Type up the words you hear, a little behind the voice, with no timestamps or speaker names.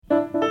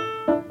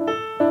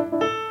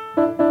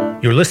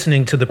You're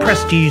listening to the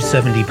Prestige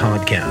 70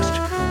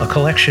 podcast, a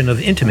collection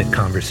of intimate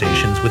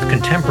conversations with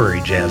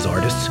contemporary jazz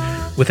artists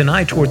with an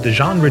eye toward the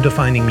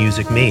genre-defining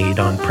music made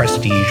on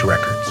Prestige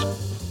Records.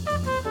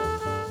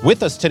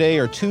 With us today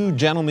are two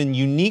gentlemen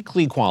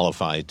uniquely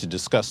qualified to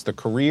discuss the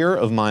career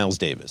of Miles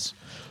Davis.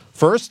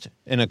 First,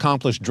 an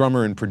accomplished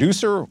drummer and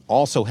producer,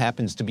 also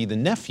happens to be the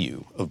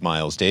nephew of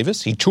Miles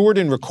Davis. He toured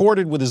and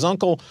recorded with his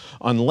uncle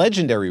on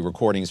legendary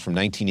recordings from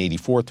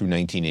 1984 through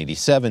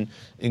 1987,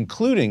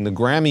 including the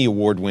Grammy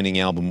Award-winning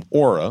album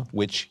Aura,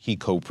 which he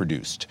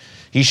co-produced.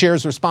 He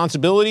shares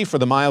responsibility for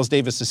the Miles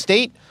Davis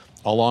estate,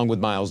 along with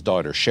Miles'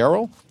 daughter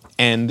Cheryl,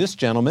 and this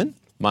gentleman,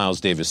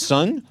 Miles Davis'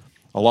 son,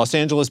 a Los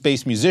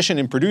Angeles-based musician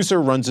and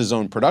producer, runs his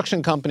own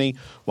production company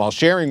while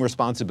sharing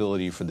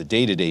responsibility for the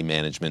day-to-day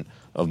management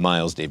of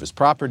Miles Davis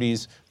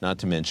properties, not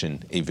to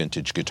mention a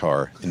vintage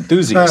guitar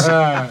enthusiast.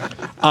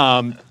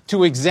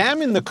 To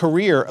examine the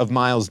career of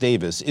Miles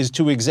Davis is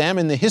to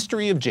examine the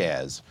history of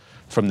jazz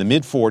from the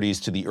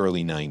mid-'40s to the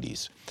early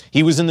 '90s.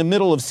 He was in the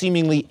middle of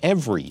seemingly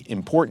every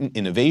important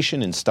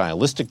innovation and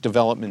stylistic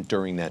development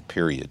during that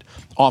period,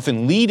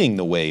 often leading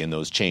the way in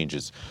those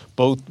changes,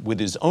 both with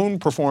his own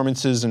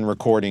performances and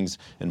recordings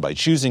and by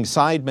choosing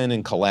sidemen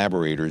and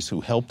collaborators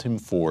who helped him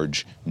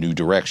forge new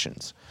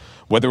directions.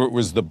 Whether it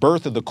was the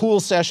birth of the Cool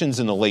Sessions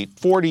in the late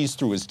 '40s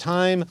through his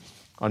time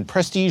on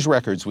Prestige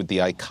Records with the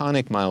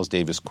iconic Miles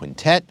Davis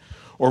Quintet,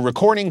 or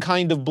recording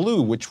Kind of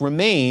Blue, which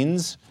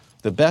remains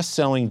the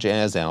best-selling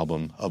jazz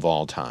album of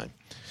all time.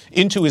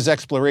 Into his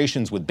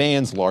explorations with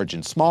bands large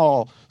and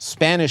small,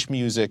 Spanish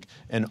music,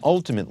 and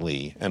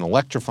ultimately an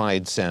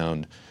electrified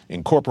sound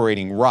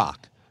incorporating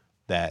rock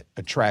that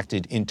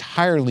attracted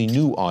entirely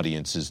new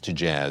audiences to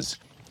jazz,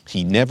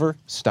 he never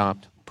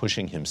stopped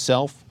pushing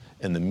himself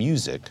and the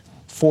music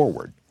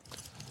forward.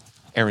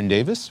 Aaron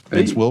Davis,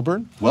 Vince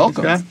Wilburn,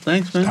 welcome. Okay,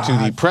 thanks, man. To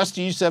the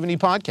Prestige 70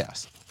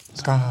 podcast.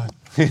 Scott.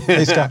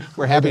 Hey, Scott.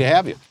 We're happy to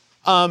have you.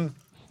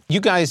 You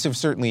guys have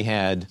certainly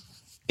had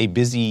a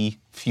busy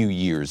few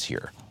years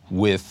here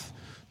with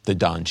the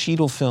Don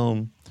Cheadle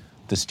film,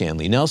 the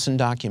Stanley Nelson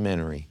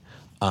documentary.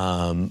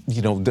 I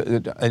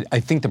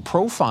think the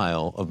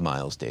profile of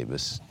Miles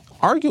Davis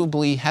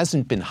arguably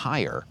hasn't been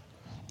higher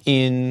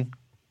in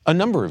a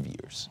number of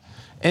years.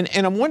 And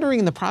I'm wondering,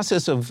 in the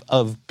process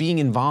of being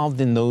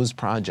involved in those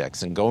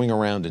projects and going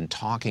around and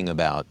talking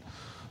about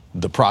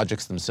the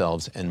projects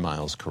themselves and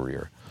Miles'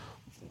 career,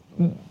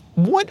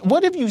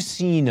 what have you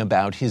seen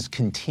about his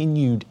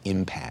continued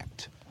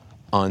impact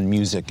on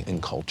music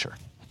and culture?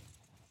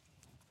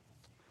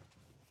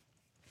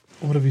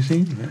 What have you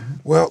seen?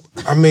 Well,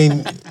 I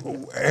mean,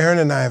 Aaron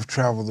and I have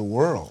traveled the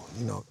world,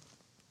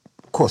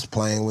 of course,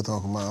 playing with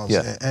Uncle Miles.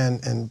 Yeah.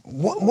 And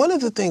one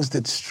of the things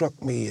that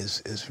struck me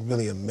is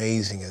really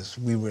amazing is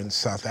we were in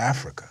South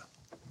Africa,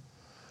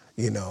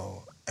 and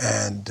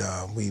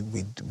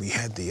we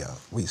had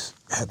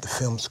the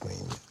film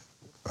screen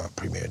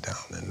premiere down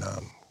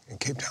in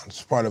Cape Town.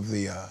 It's part of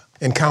the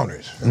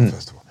Encounters Film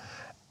Festival.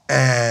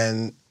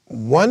 And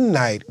one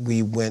night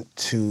we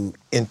went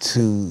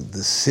into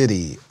the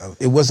city.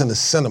 It wasn't a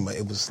cinema.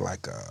 It was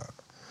like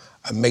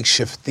a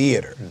makeshift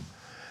theater.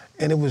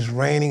 And it was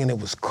raining and it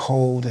was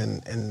cold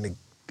and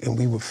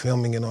we were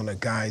filming it on a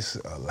guy's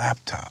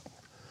laptop.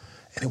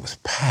 And it was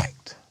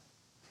packed.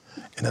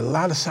 And a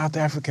lot of South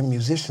African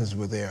musicians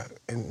were there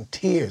in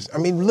tears. I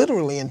mean,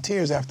 literally in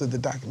tears after the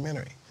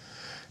documentary.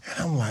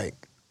 And I'm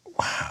like,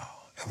 wow,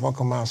 if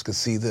Uncle Miles could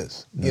see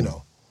this,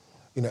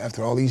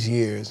 after all these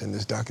years in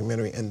this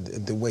documentary and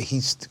the way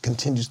he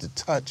continues to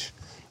touch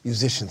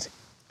musicians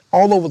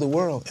all over the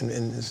world. And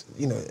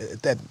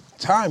at that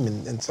time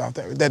in South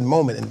Africa, that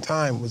moment in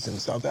time was in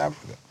South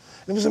Africa.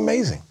 It was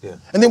amazing. Yeah.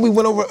 And then we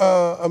went over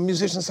a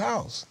musician's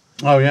house.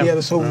 Oh, yeah. He had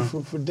us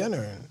over for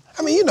dinner. And,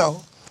 I mean,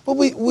 but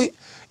we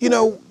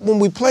when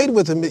we played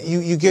with him,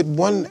 you get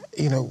one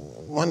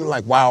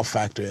like wow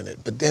factor in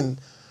it. But then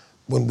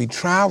when we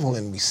travel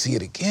and we see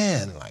it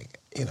again,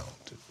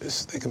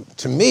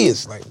 to me,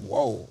 it's like,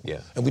 whoa.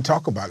 Yeah. And we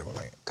talk about it. We're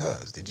like,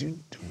 cuz, do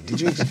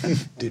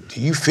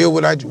you feel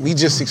what we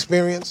just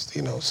experienced?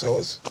 So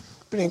it's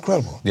pretty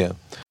incredible. Yeah.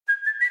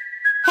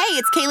 Hey,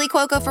 it's Kaylee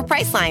Cuoco for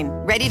Priceline.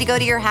 Ready to go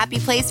to your happy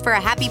place for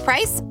a happy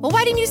price? Well,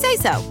 why didn't you say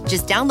so?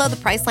 Just download the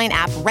Priceline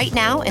app right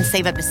now and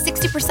save up to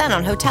 60%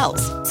 on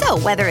hotels. So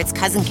whether it's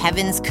Cousin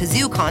Kevin's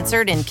Kazoo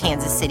Concert in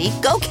Kansas City,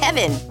 go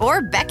Kevin,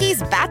 or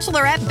Becky's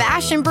Bachelorette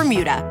Bash in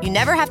Bermuda, you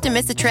never have to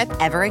miss a trip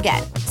ever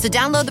again. So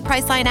download the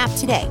Priceline app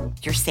today.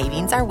 Your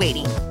savings are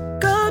waiting.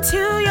 Go to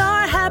your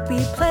happy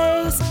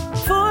place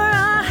for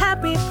a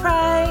happy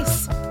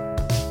price.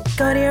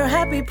 Go to your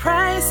happy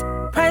price,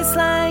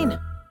 Priceline.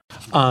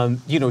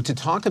 To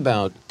talk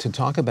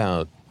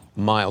about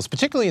Miles,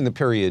 particularly in the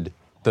period,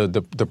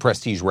 the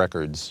Prestige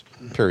Records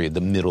period,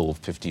 the middle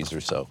 50s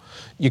or so,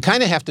 you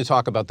kind of have to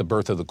talk about the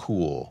birth of the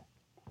Cool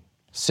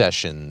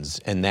Sessions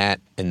and that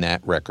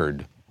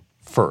record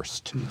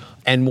first.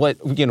 And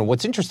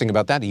what's interesting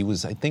about that, he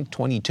was, I think,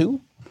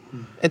 22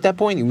 at that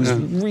point. He was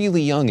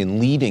really young and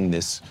leading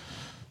this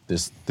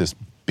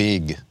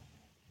big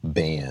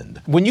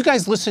band. When you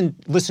guys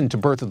listen to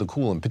Birth of the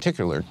Cool in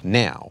particular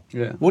now,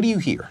 Yeah. what do you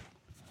hear?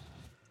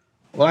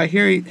 Well, I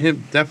hear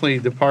him definitely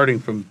departing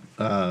from,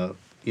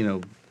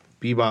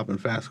 bebop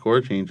and fast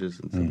chord changes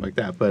and stuff like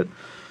that. But,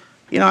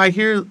 I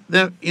hear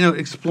that,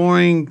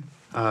 exploring,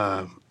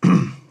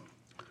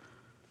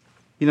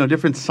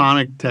 different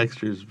sonic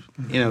textures,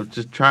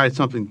 just try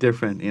something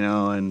different,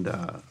 and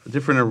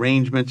different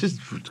arrangements, just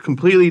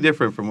completely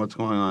different from what's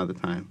going on at the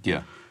time.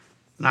 Yeah.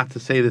 Not to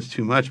say this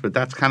too much, but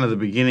that's kind of the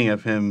beginning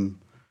of him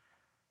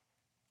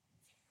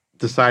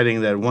deciding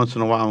that once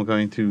in a while I'm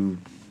going to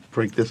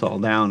break this all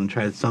down and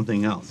try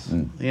something else.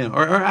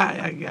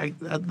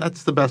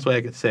 That's the best way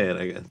I could say it,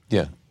 I guess.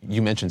 Yeah.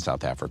 You mentioned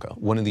South Africa.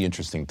 One of the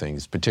interesting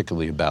things,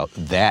 particularly about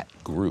that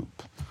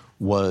group,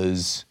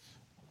 was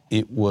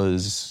it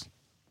was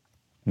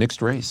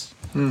mixed race.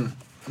 You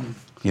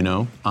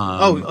know? You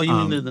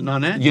mean the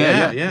Nonette?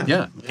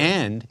 Yeah.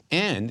 And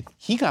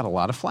he got a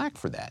lot of flack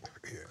for that.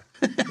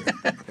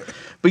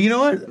 But you know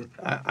what?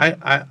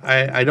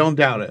 I don't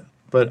doubt it.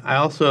 But I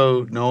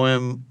also know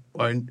him,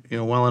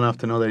 well enough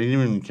to know that he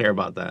didn't even care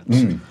about that.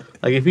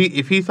 Like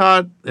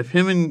if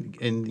him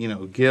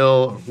and Gil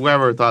or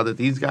whoever thought that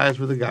these guys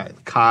were the guys,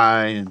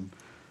 Kai and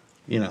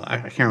I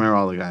can't remember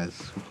all the guys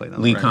who played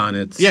on Lee the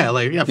record.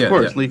 Konitz. Of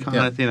course, Lee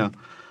Konitz.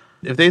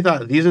 If they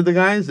thought these are the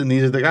guys, then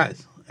these are the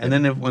guys. And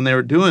then when they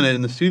were doing it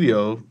in the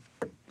studio,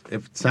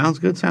 if it sounds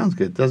good, sounds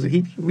good.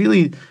 He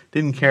really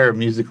didn't care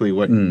musically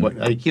what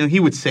he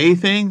would say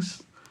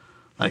things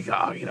like,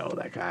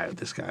 that guy,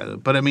 this guy.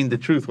 But I mean, the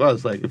truth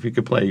was, like, if you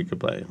could play, you could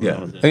play.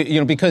 Yeah,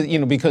 because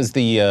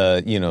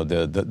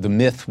the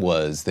myth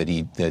was that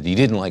he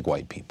didn't like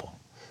white people.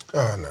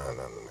 Oh no,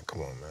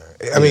 come on, man.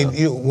 I mean,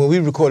 when we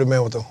recorded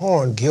Man with the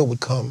Horn, Gil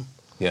would come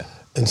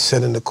and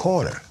sit in the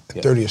corner at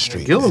 30th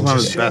Street. Gil was one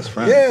of his best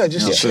friends. Yeah,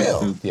 just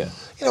chill. Yeah.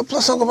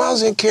 Plus Uncle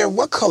Miles didn't care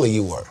what color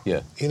you were.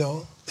 Yeah.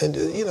 And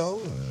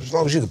as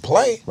long as you could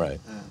play. Right.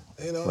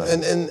 Right.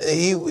 And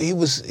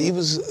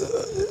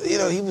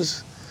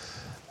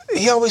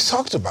he always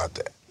talked about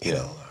that.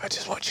 I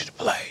just want you to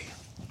play.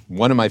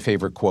 One of my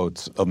favorite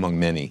quotes among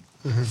many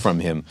from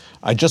him.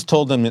 I just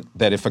told him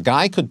that if a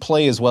guy could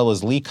play as well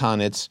as Lee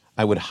Konitz,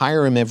 I would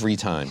hire him every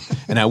time.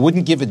 And I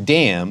wouldn't give a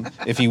damn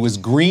if he was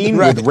green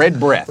with red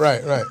breath.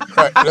 Right.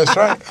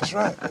 That's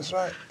right.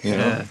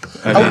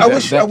 I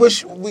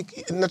wish we,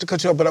 not to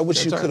cut you off, but I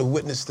wish you could have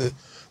witnessed the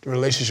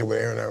relationship with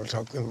Aaron and I were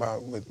talking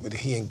about with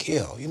he and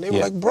Gil. They were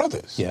like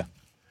brothers. Yeah.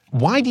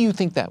 Why do you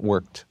think that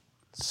worked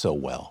so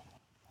well?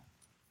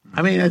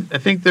 I mean, I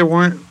think there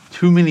weren't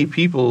too many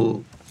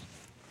people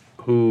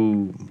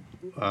who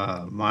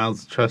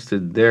Miles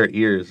trusted their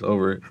ears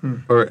over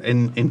or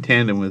in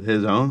tandem with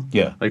his own.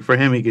 Yeah. Like for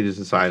him, he could just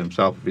decide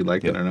himself if he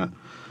liked it or not.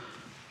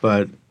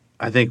 But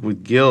I think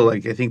with Gil, I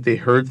think they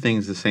heard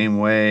things the same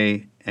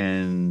way,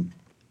 and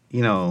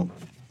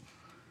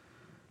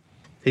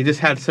they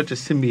just had such a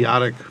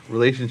symbiotic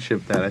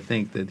relationship that I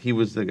think that he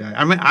was the guy.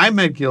 I mean, I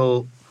met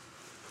Gil.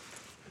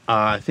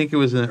 I think it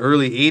was in the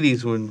early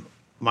 '80s when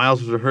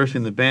Miles was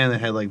rehearsing the band that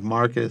had like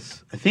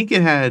Marcus. I think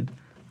it had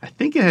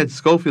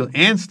Schofield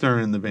and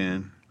Stern in the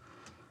band,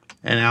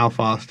 and Al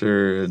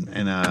Foster,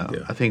 and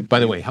I think. By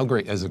the way, how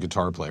great as a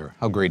guitar player?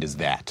 How great is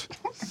that?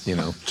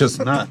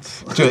 Just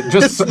nuts.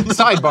 just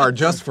sidebar,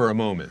 just for a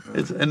moment.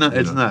 It's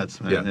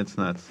nuts, man. Yeah. It's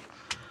nuts.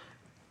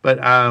 But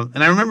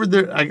and I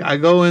remember I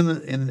go in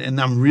and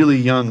I'm really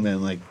young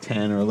then, like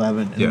 10 or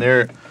 11, and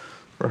they're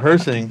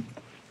rehearsing.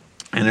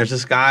 And there's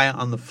this guy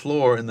on the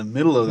floor in the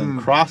middle of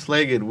them,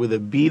 cross-legged, with a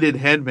beaded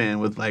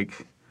headband with,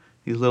 like,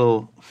 these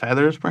little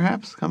feathers,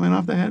 perhaps, coming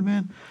off the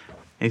headband.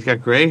 And he's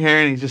got gray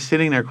hair, and he's just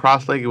sitting there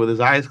cross-legged with his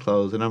eyes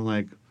closed. And I'm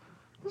like,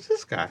 who's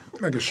this guy?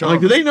 Like a shaman.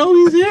 I'm like, do they know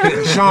he's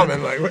here?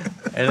 Shaman, like what?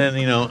 And then,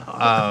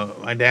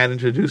 my dad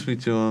introduced me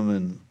to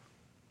him,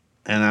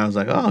 and I was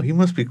like, oh, he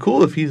must be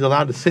cool if he's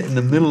allowed to sit in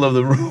the middle of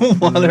the room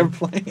while they're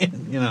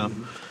playing,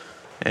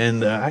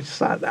 And I just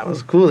thought that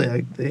was cool.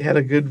 They had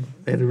a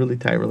really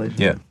tight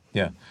relationship.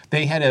 Yeah,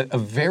 they had a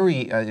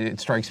very, it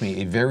strikes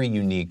me, a very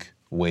unique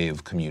way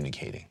of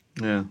communicating.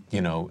 Yeah.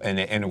 And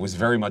it was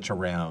very much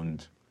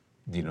around,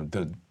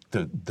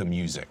 the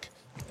music.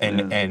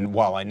 And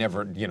while I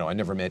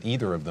never met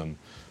either of them,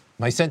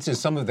 my sense is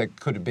some of that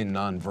could have been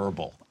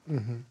nonverbal.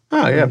 Mm-hmm.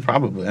 Oh, yeah,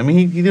 probably. I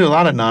mean, he did a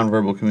lot of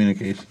nonverbal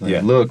communication,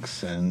 like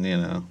looks and,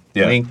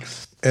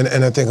 winks.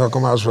 And I think Uncle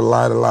Miles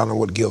relied a lot on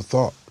what Gil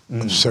thought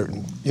of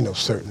certain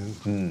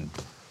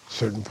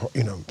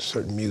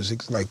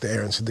music, like the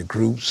Aaron said, the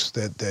groups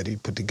that he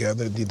put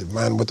together. The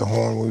Man with the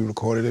Horn, when we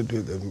recorded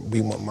it,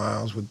 We Want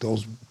Miles with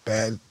those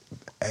can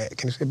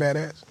you say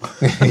badass?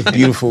 Those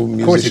beautiful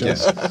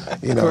musicians.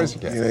 Of course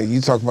you can.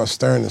 You talk about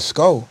Stern and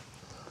Sco,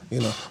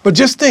 But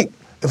just think,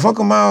 if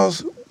Uncle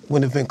Miles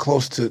wouldn't have been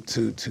close to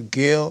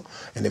Gil,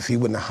 and if he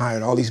wouldn't have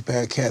hired all these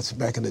bad cats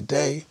back in the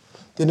day,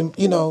 then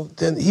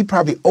he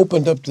probably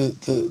opened up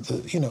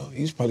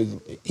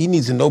he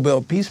needs a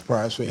Nobel Peace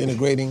Prize for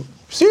integrating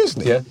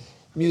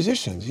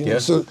musicians.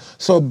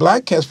 So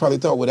black cats probably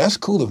thought, well, that's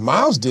cool if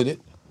Miles did it.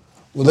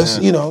 Well, let's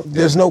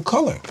there's no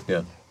color.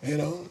 Yeah. you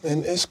know,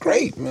 and it's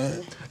great,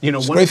 man. You know,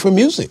 it's great for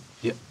music.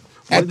 Yeah.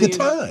 At the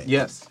time.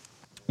 Yes.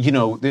 You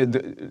know,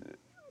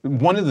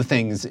 one of the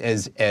things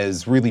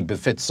as really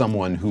befits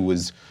someone who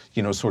was,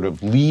 you know, sort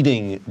of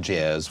leading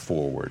jazz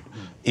forward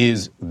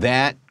is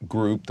that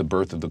group, the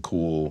Birth of the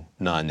Cool,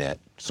 Nanette,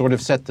 sort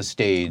of set the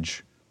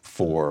stage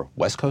for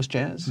West Coast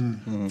jazz,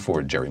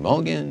 for Jerry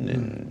Mulligan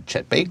and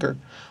Chet Baker.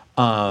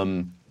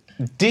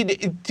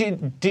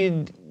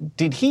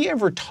 Did he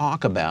ever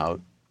talk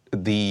about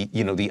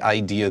the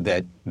idea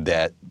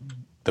that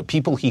the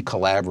people he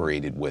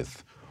collaborated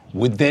with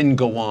would then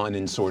go on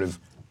and sort of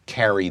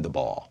carry the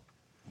ball,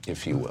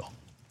 if you will?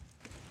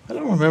 I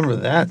don't remember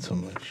that so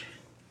much.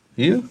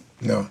 You?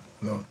 No.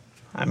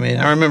 I mean,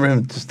 I remember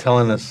him just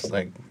telling us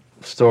like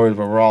stories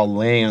where we're all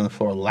laying on the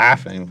floor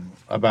laughing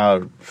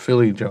about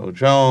Philly Joe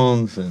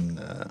Jones and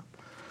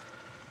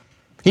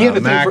he had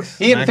a Max,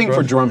 thing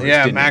for drummers.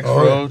 Yeah, didn't Max he?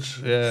 Roach.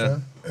 Yeah.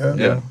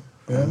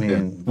 I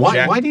mean,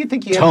 Why do you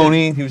think he had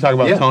Tony? He was talking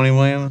about Tony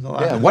Williams a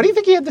lot. Yeah. Why do you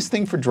think he had this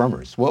thing for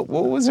drummers? What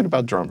was it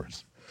about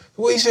drummers?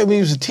 Well, he said when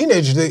he was a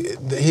teenager,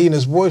 he and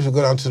his boys would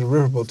go down to the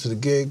riverboat to the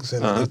gigs,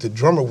 and if the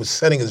drummer was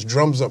setting his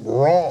drums up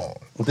wrong,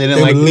 they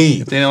would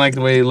leave. If they didn't like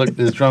the way he looked,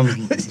 his drums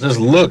just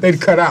looked. They'd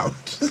cut out.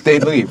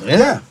 They'd leave.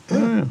 Yeah.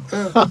 And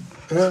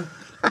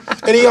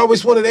he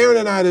always wanted Aaron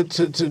and I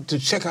to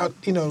check out,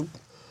 you know,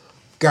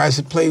 guys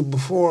that played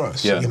before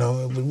us, you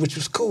know, which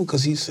was cool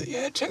because he said,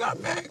 yeah, check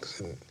out Max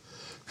and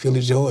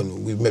Philly Joe,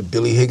 and we met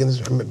Billy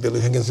Higgins. I met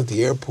Billy Higgins at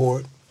the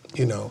airport.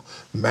 You know,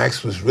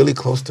 Max was really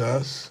close to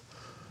us.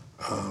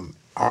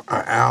 Our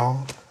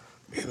Al,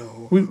 you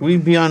know.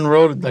 We'd be on the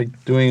road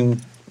like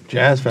doing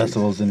jazz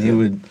festivals, and he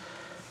would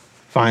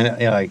find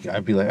out. Yeah, like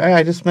I'd be like, "Hey,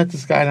 I just met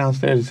this guy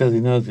downstairs. He says he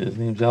knows you. His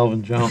name's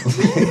Elvin Jones." Or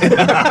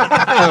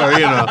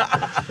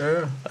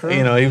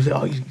you know, he was,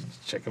 "Oh, you should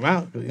check him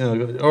out." You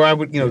know, or I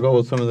would, you know, go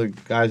with some of the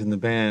guys in the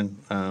band.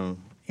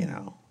 You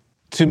know,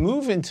 to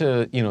move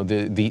into, you know,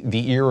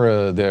 the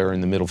era there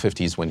in the middle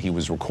 50s when he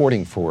was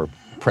recording for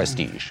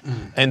Prestige,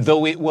 and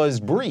though it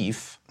was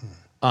brief.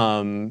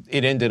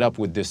 It ended up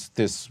with this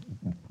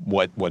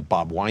what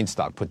Bob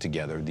Weinstock put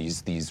together,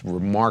 these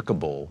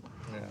remarkable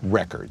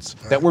records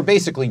that were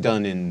basically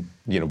done in,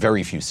 you know,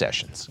 very few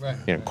sessions,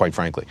 you know, quite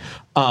frankly.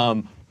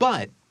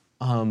 But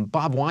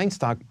Bob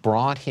Weinstock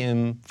brought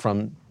him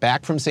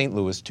back from St.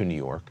 Louis to New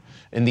York,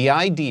 and the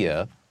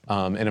idea,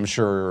 and I'm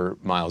sure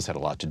Miles had a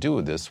lot to do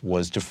with this,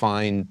 was to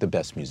find the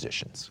best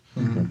musicians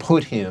and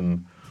put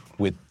him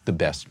with the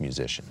best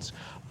musicians.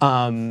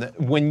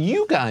 When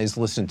you guys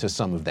listen to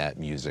some of that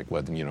music,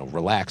 whether, you know,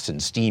 Relaxin',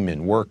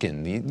 Steamin',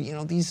 Workin', you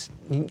know, these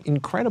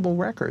incredible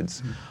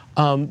records,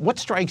 what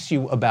strikes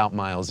you about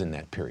Miles in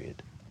that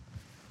period?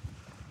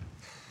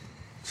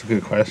 It's a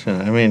good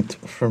question. I mean,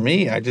 for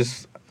me, I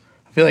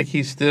feel like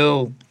he's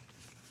still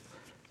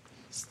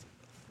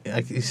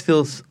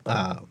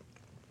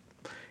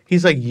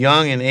he's like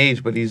young in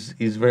age, but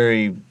he's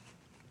very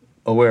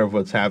aware of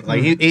what's happening.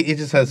 Like he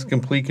just has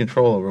complete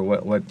control over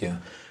what. Yeah.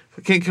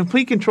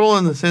 Complete control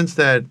in the sense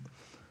that,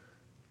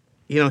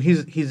 you know,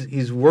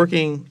 he's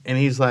working and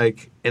he's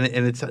like, and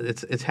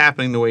it's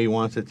happening the way he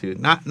wants it to.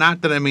 Not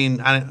that I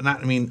mean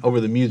over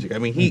the music. I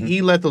mean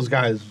he let those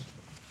guys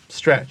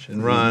stretch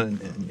and run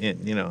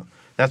and you know,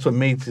 that's what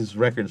makes his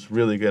records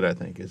really good. I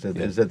think is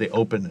that the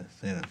openness.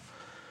 You know,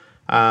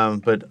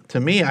 but to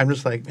me, I'm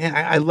just like, man,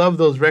 I love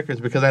those records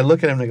because I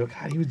look at him and I go,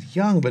 God, he was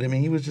young, but I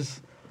mean he was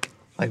just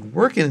like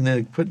working and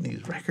then putting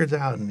these records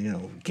out and, you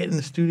know, getting in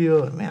the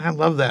studio. Man, I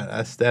love that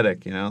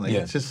aesthetic, you know. Like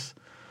it's just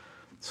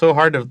so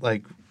hard to,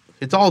 like,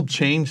 it's all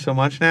changed so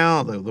much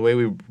now, the way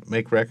we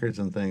make records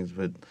and things,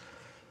 but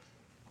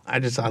I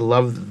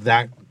love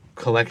that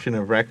collection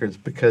of records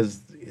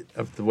because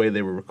of the way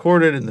they were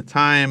recorded and the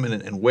time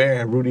and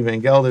where Rudy Van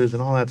Gelders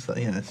and all that stuff.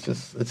 Yeah, it's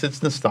just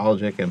it's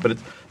nostalgic, but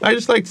I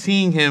just like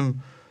seeing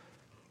him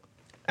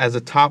as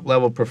a top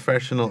level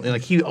professional.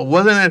 Like he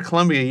wasn't at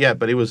Columbia yet,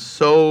 but he was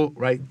so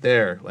right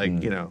there, like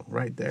you know,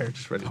 right there,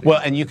 just ready to go.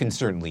 And you can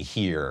certainly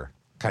hear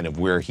kind of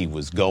where he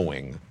was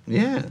going.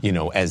 Yeah. You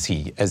know, as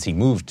he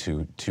moved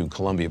to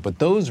Columbia. But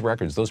those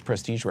records, those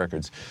Prestige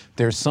records,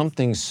 there's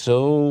something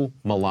so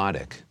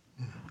melodic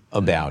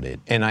about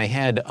it. And I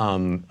had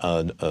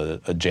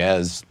a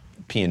jazz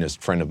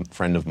pianist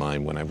friend of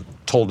mine when I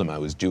told him I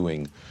was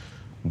doing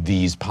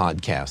these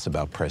podcasts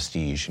about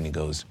Prestige, and he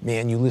goes,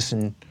 "Man, you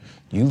listen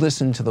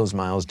to those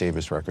Miles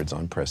Davis records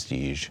on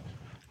Prestige.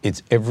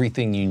 It's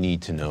everything you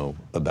need to know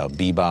about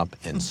bebop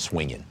and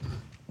swinging."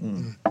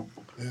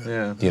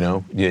 Yeah. You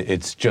know,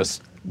 it's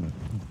just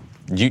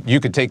you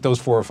could take those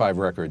 4 or 5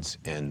 records,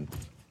 and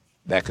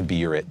that could be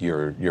your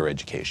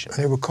education.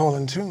 And they were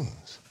calling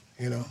tunes,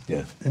 you know.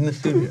 Yeah. In the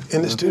studio.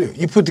 In the studio,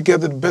 you put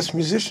together the best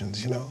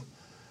musicians, you know,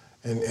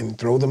 and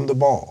throw them the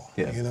ball.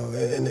 Yeah. You know,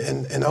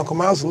 and Uncle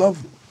Miles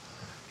loved.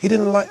 He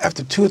didn't like,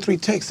 after 2 or 3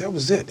 takes, that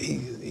was it.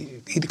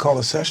 He'd call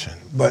a session.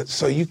 But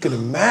so you could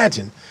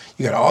imagine,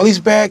 you got all these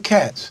bad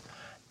cats,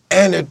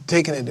 and they're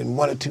taking it in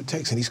 1 or 2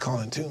 takes, and he's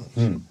calling tunes.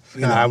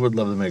 You know, I would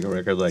love to make a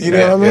record like that. You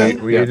know what I mean?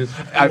 Yeah,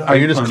 where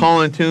you're just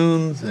calling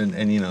tunes,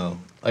 and you know,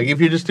 like if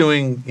you're just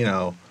doing, you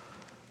know,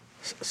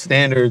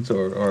 standards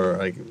or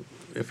like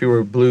if you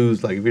were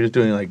blues, like if you're just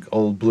doing like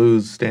old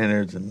blues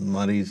standards and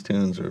Muddies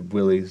tunes or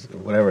Willies or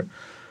whatever,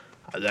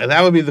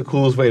 that would be the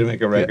coolest way to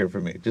make a record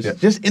for me.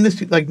 Just in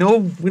the like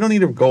we don't need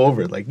to go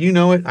over it. Like you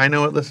know it, I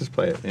know it. Let's just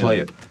play it. Play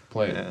it.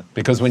 Yeah.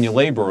 Because when you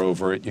labor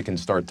over it, you can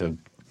start to.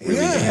 Really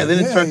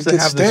then it starts to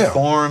have this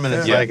form, and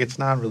it's like it's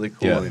not really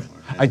cool anymore.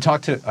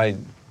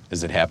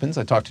 As it happens,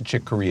 I talked to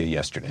Chick Corea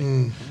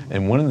yesterday,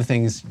 and one of the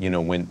things,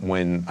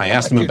 when I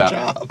asked him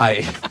about,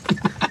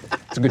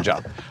 it's a good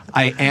job.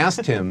 I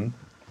asked him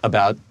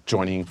about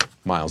joining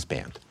Miles'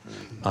 band.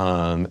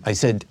 I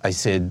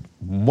said,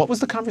 what was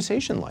the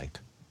conversation like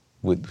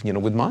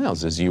with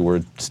Miles as you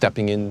were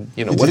stepping in?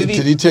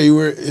 Did he tell you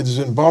where it was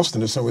in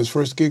Boston or somewhere? His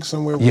first gig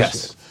somewhere?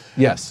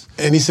 Yes.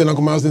 And he said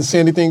Uncle Miles didn't say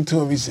anything to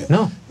him. He said,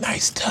 "No,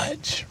 nice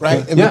touch."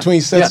 Right in between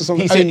sets or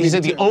something. He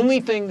said the only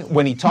thing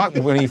when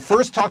he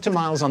first talked to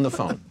Miles on the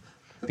phone,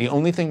 the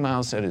only thing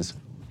Miles said is,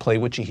 "Play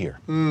what you hear."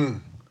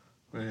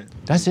 Right.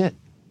 That's it.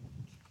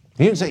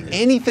 He didn't say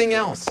anything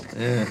else.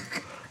 Yeah.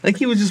 I think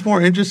he was just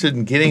more interested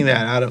in getting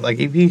that out of, like,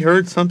 if he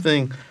heard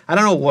something, I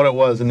don't know what it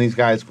was in these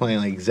guys playing,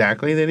 like,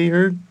 exactly that he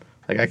heard.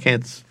 Like, I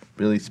can't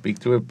really speak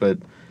to it, but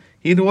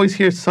he'd always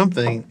hear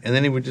something, and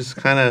then he would just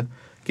kind of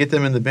get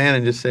them in the band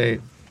and just say,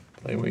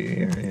 play what you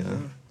hear,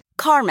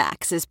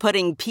 CarMax is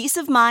putting peace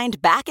of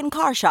mind back in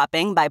car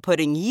shopping by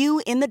putting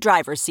you in the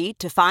driver's seat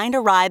to find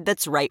a ride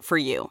that's right for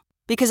you.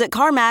 Because at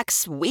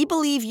CarMax, we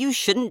believe you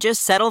shouldn't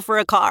just settle for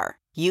a car.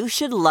 You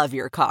should love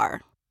your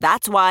car.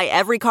 That's why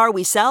every car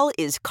we sell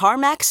is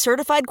CarMax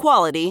certified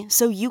quality,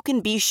 so you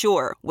can be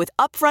sure with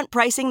upfront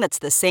pricing that's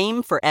the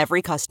same for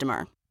every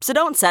customer. So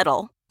don't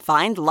settle.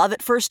 Find love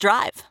at first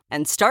drive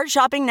and start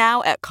shopping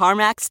now at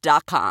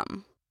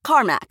CarMax.com.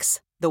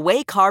 CarMax, the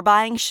way car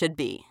buying should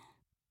be.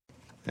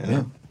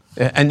 Yeah.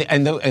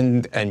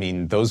 And I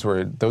mean, those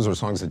were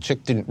songs that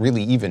Chick didn't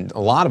really even, a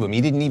lot of them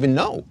he didn't even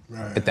know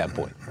at that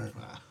point. Right.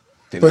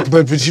 But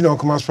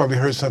Uncle Miles probably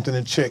heard something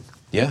in Chick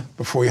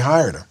before he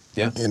hired her.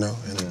 Yeah.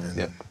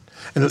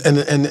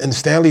 And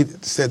Stanley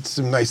said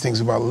some nice things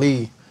about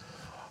Lee.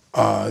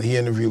 He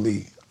interviewed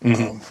Lee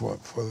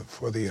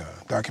for the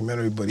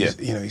documentary, but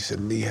he said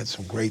Lee had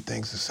some great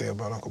things to say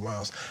about Uncle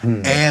Miles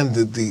and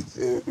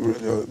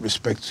the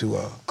respect to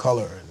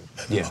color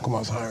and Uncle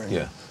Miles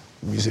hiring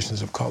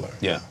musicians of color.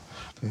 Yeah.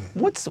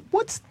 What's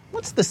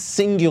the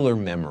singular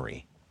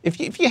memory?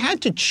 If you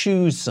had to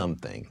choose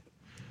something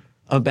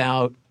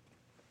about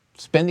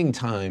spending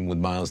time with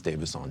Miles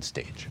Davis on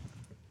stage.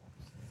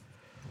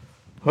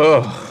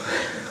 Oh,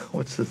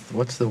 what's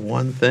the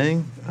one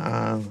thing?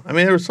 I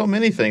mean, there were so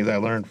many things I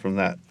learned from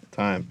that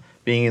time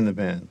being in the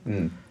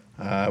band.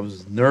 I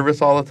was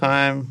nervous all the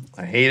time.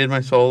 I hated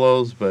my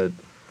solos, but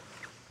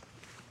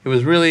it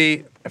was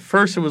really, at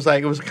first it was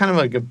kind of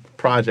like a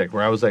project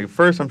where I was like,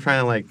 first I'm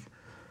trying to like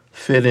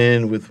fit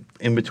in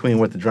between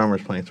what the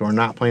drummer's playing, so we're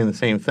not playing the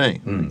same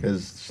thing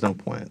because there's no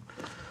point.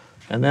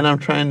 And then I'm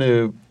trying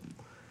to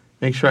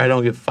make sure I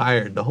don't get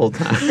fired the whole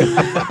time.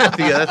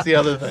 That's the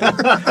other thing.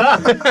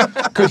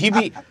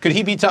 Could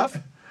he be tough?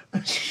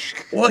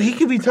 Well, he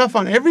could be tough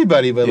on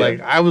everybody, but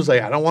I was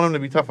like, I don't want him to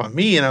be tough on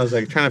me, and I was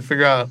like trying to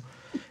figure out,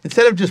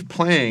 instead of just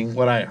playing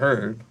what I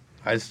heard,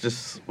 I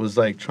just was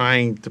like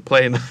trying to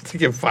play not to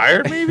get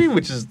fired, maybe,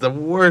 which is the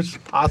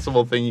worst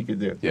possible thing you could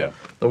do. Yeah,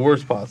 the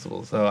worst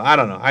possible. So I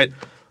don't know.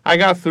 I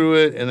got through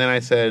it, and then I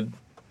said,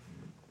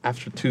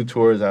 after 2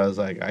 tours, I was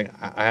like,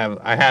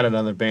 I had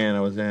another band I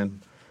was in.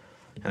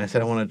 And I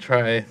said I want to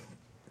try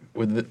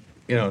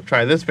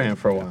try this band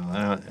for a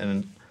while,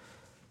 and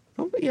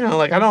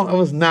I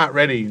was not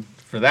ready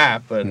for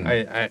that, but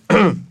I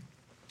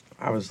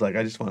was like,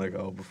 I just want to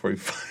go before he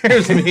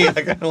fires me.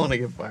 Like I don't want to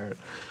get fired.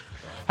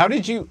 How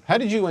did you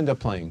end up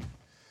playing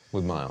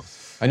with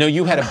Miles? I know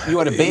you had a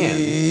band.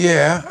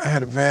 Yeah, I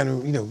had a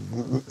band.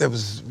 That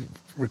was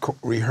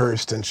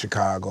rehearsed in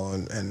Chicago,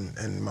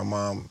 and my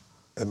mom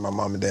at my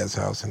mom and dad's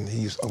house, and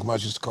Uncle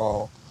Miles used to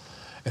call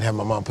and have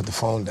my mom put the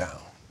phone down.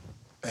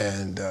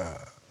 And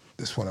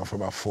this went on for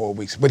about 4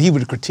 weeks. But he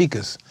would critique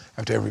us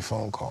after every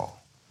phone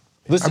call.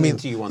 Listening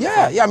to you on the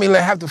phone? Yeah, I mean,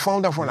 have the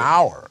phone down for an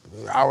hour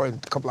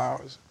and a couple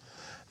hours.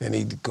 Then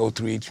he'd go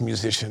through each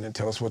musician and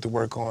tell us what to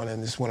work on.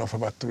 And this went on for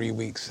about 3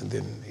 weeks. And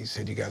then he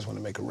said, you guys want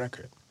to make a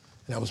record?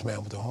 And that was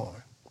Man with the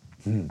Horn.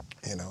 And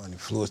he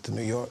flew us to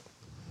New York.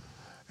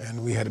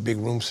 And we had a big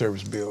room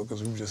service bill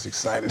because we were just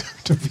excited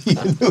to be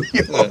in New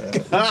York.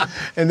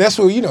 And that's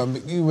where,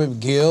 you were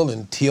Gil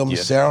and T.O.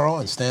 Macero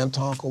and Stan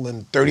Tonkel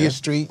and 30th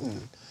Street.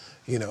 And,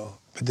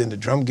 but then the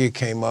drum gig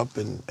came up.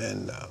 And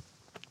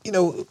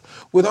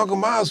with Uncle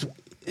Miles,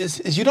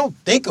 is you don't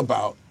think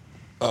about,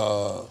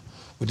 well,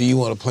 do you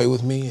want to play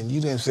with me? And you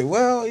didn't say,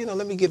 well,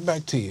 let me get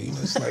back to you.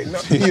 It's like, no,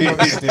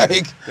 it's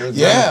like,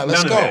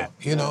 let's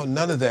go.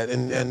 None of that.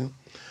 And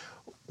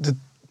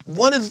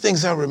one of the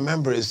things I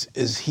remember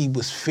is he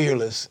was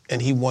fearless,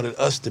 and he wanted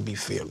us to be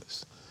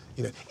fearless.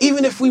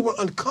 Even if we were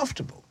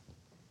uncomfortable,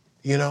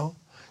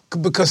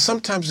 because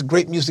sometimes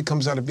great music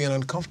comes out of being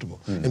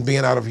uncomfortable and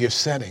being out of your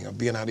setting or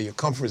being out of your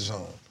comfort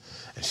zone.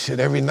 And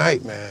shit, every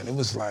night, man, it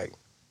was like,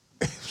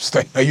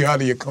 You're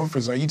out of your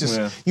comfort zone. You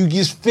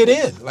just fit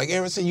in. Like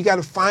Aaron said, you got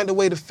to find a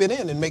way to fit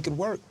in and make it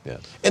work. Yeah.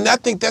 And I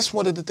think that's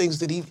one of the things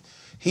that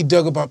he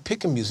dug about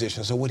picking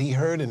musicians, or what he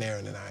heard in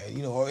Aaron and I,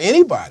 or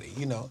anybody,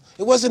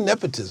 It wasn't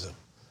nepotism,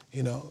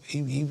 it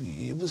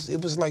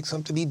was like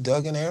something he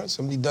dug in Aaron,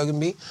 something he dug in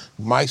me,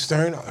 Mike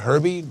Stern,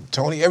 Herbie,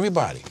 Tony,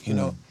 everybody,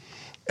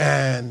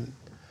 And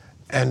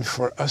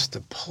for us to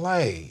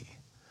play,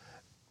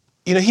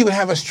 he would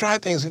have us try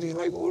things, and he'd be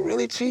like, "Well,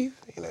 really, Chief?"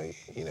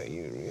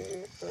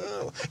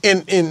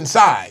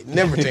 Inside,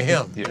 never to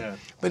him. Yeah.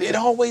 But it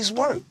always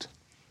worked.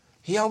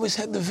 He always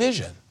had the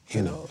vision,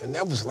 and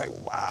that was like,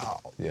 wow.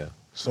 Yeah.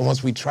 So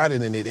once we tried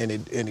it and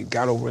it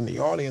got over in the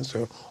audience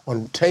or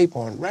on tape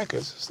or on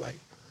records, it's like,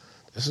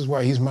 this is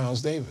why he's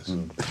Miles Davis.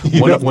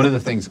 One of the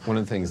things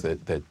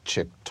that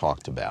Chick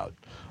talked about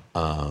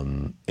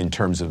in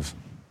terms of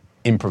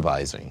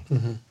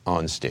improvising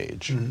on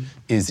stage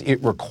is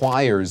it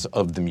requires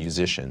of the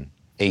musician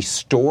a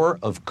store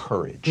of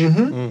courage.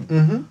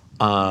 And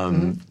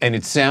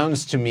it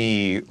sounds to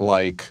me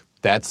like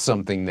that's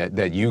something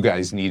that you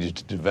guys needed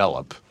to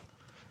develop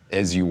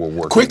as you were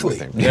working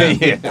with him.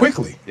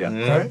 Quickly. Yeah.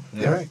 Right?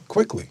 Yeah. Right.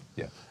 Quickly.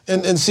 Yeah.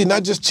 And see,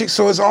 not just Chick,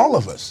 so it's all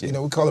of us. We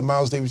call it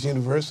Miles Davis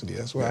University.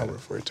 That's what I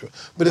refer to it.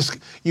 But it's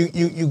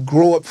you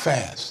grow up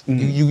fast.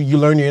 You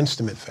learn your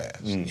instrument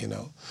fast,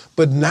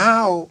 But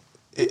now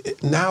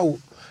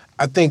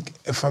I think,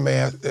 if I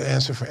may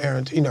answer for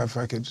Aaron, if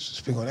I could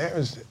speak on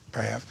Aaron's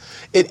behalf,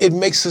 it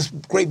makes us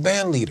great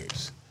band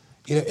leaders,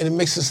 and it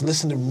makes us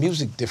listen to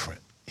music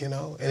different, and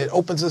it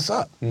opens us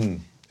up,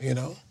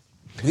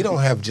 We don't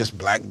have just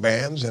black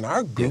bands in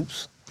our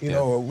groups,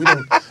 or we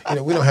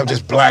don't have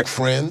just black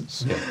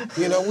friends,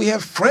 we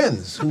have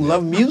friends who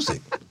love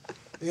music,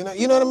 you know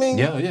what I mean?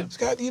 Yeah.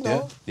 Scott,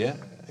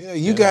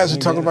 You guys were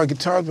talking about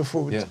guitars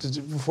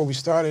before we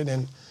started,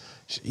 and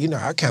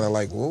I kind of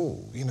like, whoa,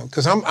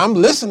 because I'm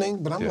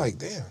listening, but I'm like,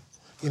 damn,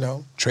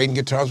 trading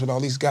guitars with all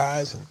these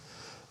guys, and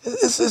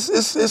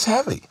it's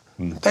heavy.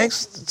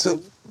 Thanks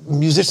to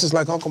musicians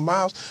like Uncle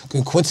Miles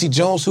and Quincy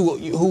Jones,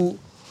 who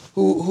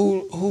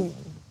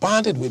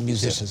bonded with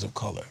musicians of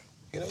color.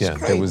 It's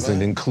great, there was man.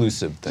 an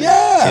inclusive thing.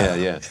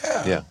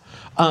 Yeah.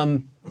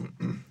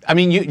 I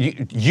mean,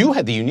 you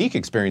had the unique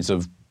experience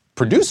of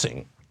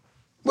producing.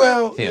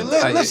 Well,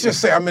 let's just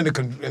say I'm in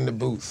the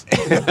booth.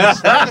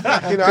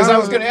 Because I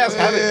was going to ask,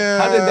 how did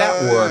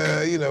that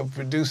work?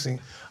 Producing.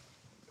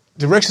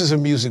 Directions of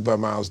Music by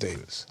Miles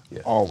Davis,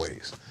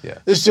 always. Yeah.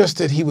 It's just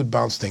that he would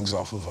bounce things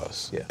off of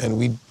us, Yeah. and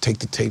we'd take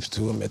the tapes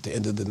to him at the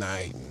end of the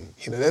night,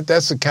 and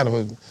that's a kind of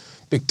a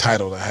big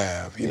title to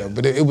have,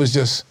 But it was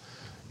just,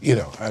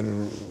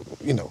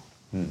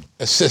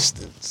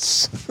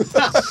 assistance.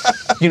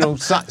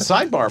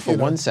 Sidebar for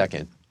 1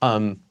 second.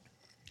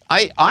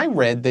 I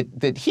read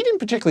that he didn't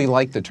particularly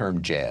like the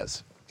term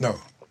jazz. No,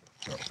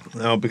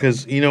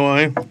 because you know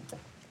why?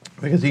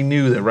 Because he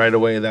knew that right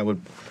away that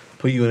would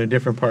put you in a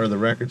different part of the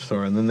record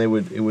store, and then it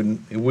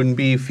wouldn't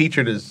be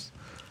featured as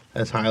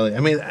highly. I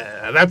mean,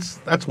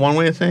 that's one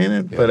way of saying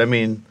it, but I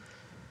mean,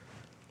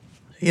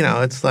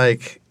 it's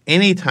like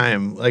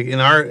anytime, like in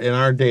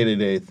our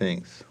day-to-day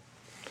things,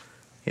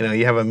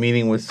 you have a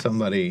meeting with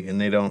somebody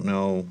and they don't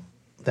know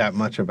that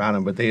much about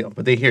him, but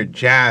they hear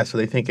jazz, so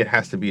they think it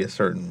has to be it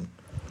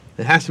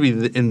has to be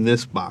in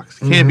this box.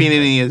 It can't be in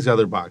any of these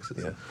other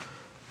boxes. Yeah.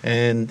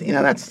 And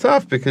that's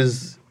tough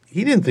because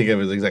he didn't think of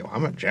it as like, well,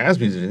 I'm a jazz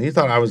musician. He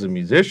thought I was a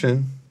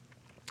musician.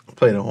 I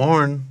play the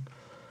horn.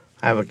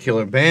 I have a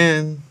killer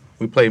band.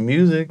 We play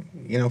music,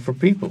 for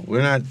people.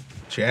 We're not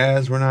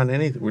jazz. We're not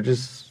anything. We're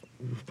just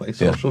play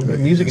social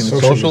music in a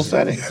social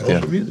setting.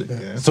 Social music.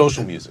 Yeah.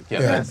 Social music.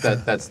 Yeah.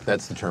 That's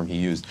the term he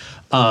used.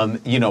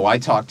 I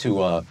talked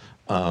to a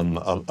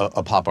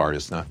pop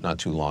artist not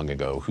too long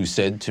ago who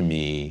said to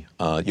me,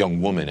 a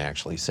young woman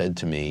actually said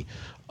to me,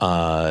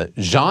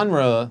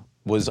 genre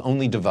was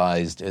only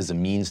devised as a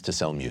means to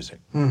sell music.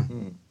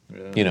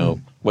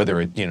 Whether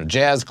it,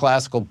 jazz,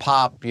 classical,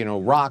 pop,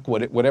 rock,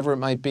 whatever it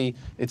might be,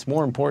 it's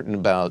more important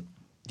about,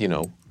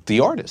 the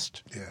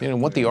artist.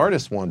 What the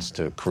artist wants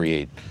to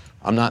create.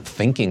 I'm not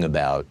thinking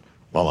about,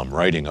 well, I'm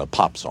writing a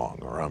pop song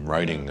or I'm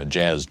writing a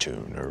jazz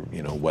tune or,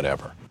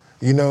 whatever.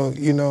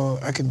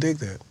 I can dig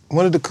that.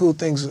 One of the cool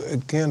things,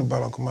 again,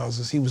 about Uncle Miles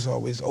is he was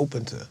always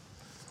open to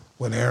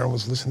what Aaron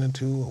was listening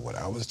to or what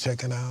I was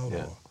checking out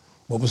or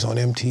what was on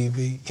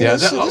MTV.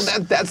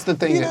 That's the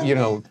thing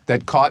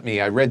that caught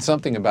me. I read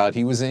something about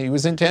he was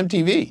into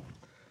MTV.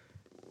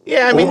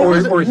 Yeah, I mean,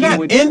 or he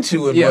would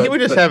into it. He would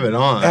just have it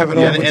on. Have it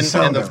on, and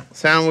the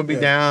sound would be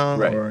down.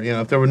 Right. Or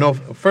if there were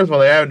first of all,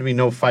 there had to be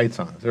no fights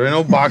on. If there were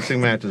no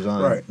boxing matches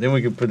on. Right. Then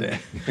we could put the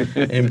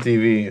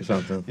MTV or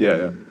something.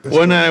 Yeah.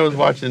 One night I was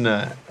watching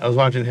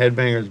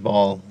Headbangers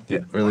Ball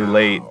really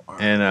late,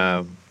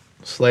 and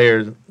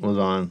Slayer was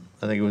on.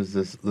 I think it was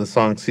the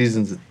song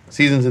Seasons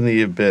in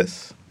the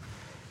Abyss.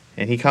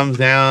 And he comes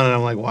down, and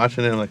I'm like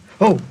watching it. I'm like,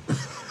 oh.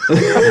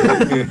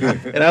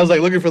 And I was like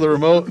looking for the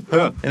remote,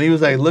 and he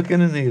was like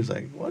looking, and he was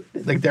like, "What?"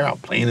 Like they're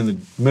out playing in the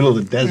middle of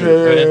the desert,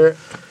 right?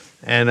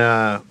 And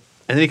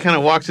then he kind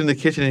of walks in the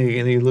kitchen,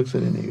 and he looks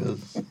at it, and he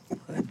goes,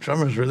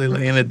 drummer's really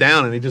laying it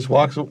down, and he just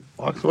walks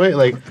away.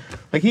 Like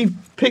he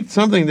picked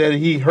something that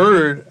he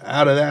heard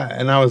out of that,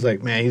 and I was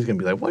like, man, he's gonna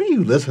be like, what are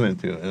you listening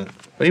to?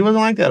 But he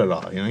wasn't like that at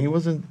all. He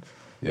wasn't.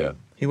 Yeah.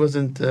 He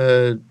wasn't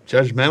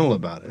judgmental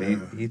about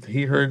it.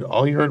 He heard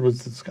all he heard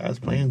was this guy's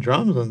playing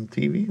drums on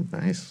TV.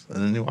 Nice,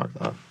 and then he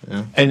walked off.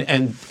 Yeah.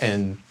 And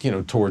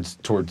towards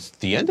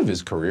the end of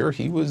his career,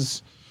 he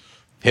was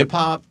hip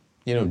hop.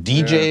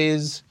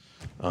 DJs,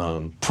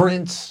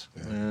 Prince.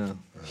 Yeah.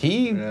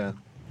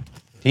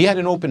 He had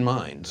an open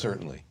mind,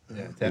 certainly.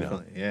 Yeah,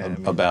 definitely.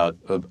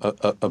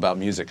 About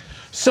music.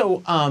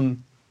 So,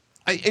 am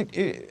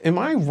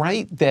I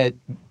right that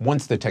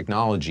once the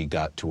technology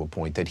got to a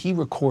point that he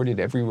recorded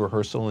every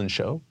rehearsal and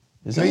show?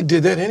 He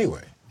did that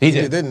anyway. He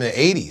did that in the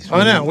 80s.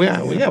 Oh, no, we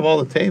have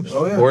all the tapes.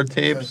 Oh, yeah. Board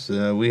tapes.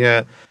 We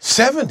had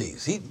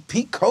 70s.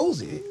 Pete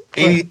Cozy.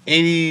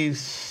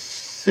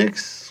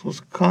 86 was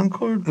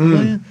Concord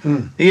playing.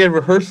 He had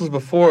rehearsals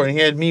before, and he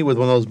had me with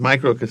one of those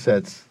micro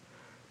cassettes,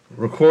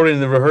 recording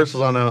the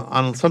rehearsals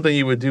on something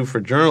you would do for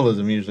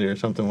journalism usually or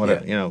something.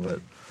 Whatever,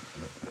 But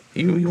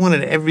he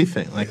wanted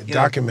everything,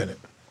 documented.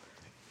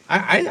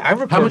 I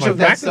record How much of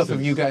that practices. stuff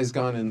have you guys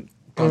gone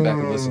back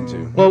and listened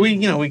to? Well, we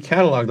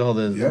cataloged all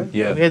the.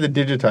 Yeah. We had to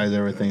digitize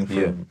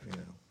everything.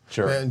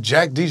 Sure. And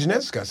Jack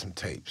DeJohnette's got some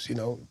tapes.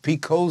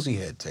 Pete Cozy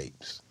had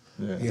tapes.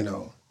 Yeah.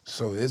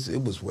 So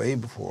it was way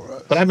before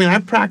us. But I mean, I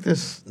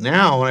practice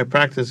now. When I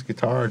practice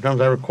guitar or drums,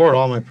 I record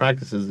all my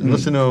practices and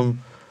listen to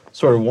them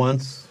sort of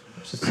once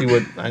to see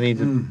what I need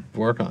to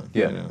work on.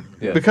 Yeah.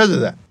 Because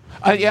of that.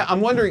 I'm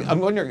wondering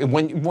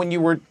when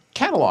you were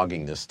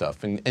cataloging this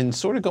stuff and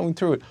sort of going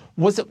through it,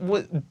 was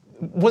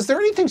there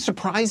anything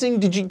surprising?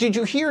 Did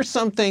you hear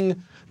something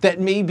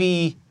that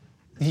maybe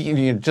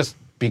just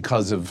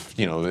because of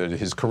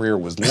his career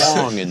was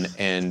long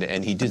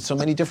and he did so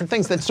many different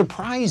things that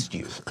surprised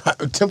you?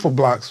 Temple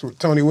Blocks,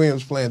 Tony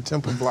Williams playing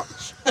Temple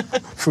Blocks,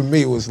 for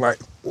me was like,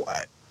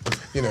 what?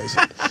 He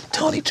said,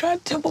 Tony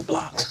tried Temple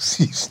Blocks.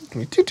 It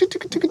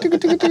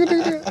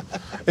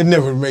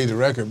never made the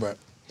record, but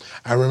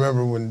I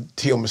remember when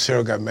Tio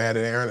Macero got mad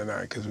at Aaron and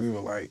I because we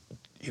were like,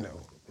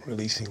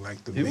 releasing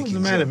like the. He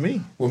wasn't mad at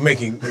me. Well,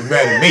 mad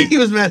at me. He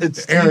was mad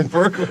at Aaron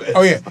Berkowitz.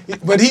 Oh yeah,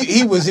 but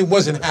he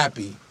wasn't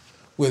happy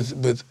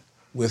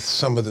with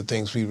some of the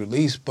things we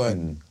released, but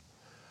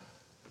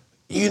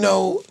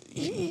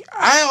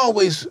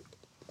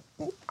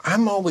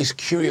I'm always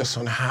curious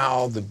on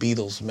how the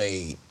Beatles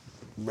made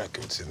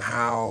records and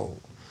how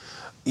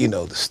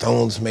the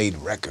Stones made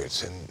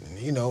records, and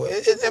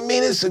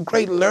it's a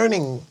great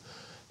learning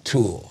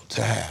tool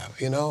to have,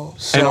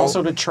 So, and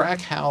also to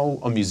track how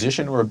a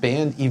musician or a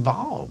band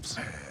evolves.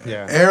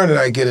 Yeah. Aaron and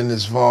I get in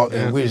this vault,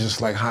 and we're just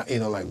like, like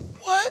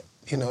what?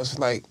 It's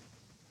like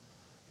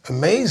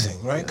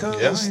amazing, right?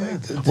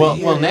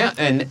 Well, now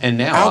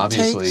now outtakes.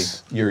 obviously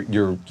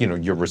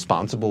you're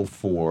responsible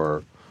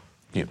for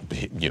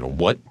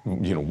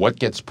what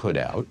gets put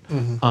out.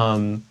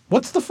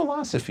 What's the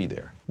philosophy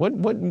there?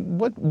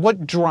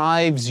 What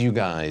drives you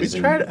guys? We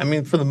try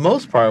for the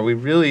most part, we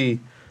really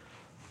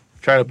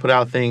try to put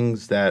out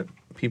things that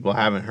people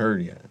haven't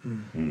heard yet.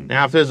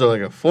 Now, if there's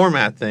a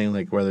format thing,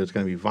 like whether it's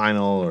going to be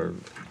vinyl or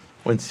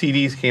when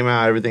CDs came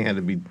out, everything had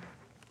to be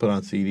put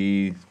on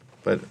CD.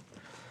 But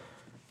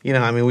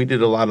we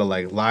did a lot of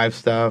live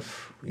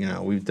stuff.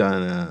 We've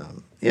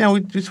done. We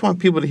just want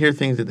people to hear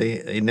things that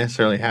they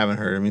necessarily haven't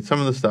heard. Some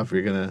of the stuff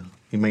you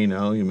may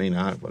know, you may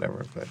not,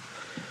 whatever. But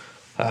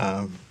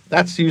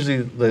that's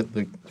usually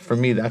for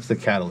me. That's the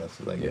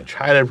catalyst.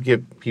 Try to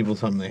give people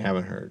something they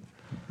haven't heard.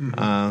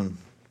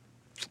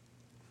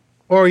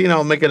 Or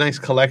make a nice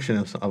collection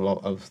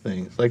of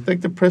things. Like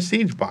the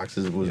Prestige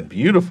boxes was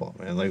beautiful,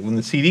 man. Like when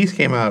the CDs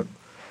came out,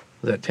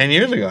 was that 10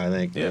 years ago? I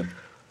think. Yeah.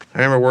 I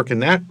remember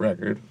working that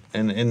record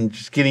and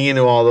just getting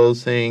into all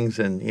those things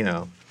and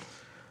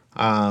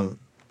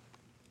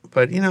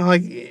but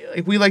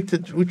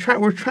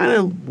we're trying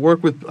to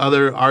work with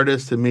other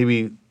artists and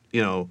maybe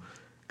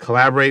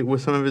collaborate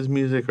with some of his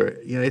music, or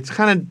it's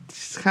kind of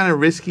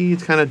risky,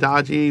 it's kind of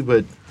dodgy,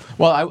 but.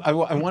 Well,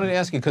 I wanted to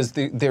ask you because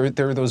there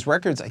are those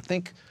records. I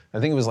think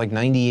it was like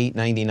 98,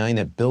 99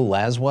 that Bill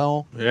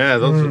Laswell. Yeah,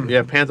 those.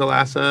 Yeah,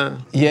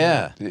 Panthalassa.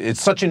 Yeah,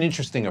 it's such an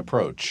interesting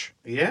approach.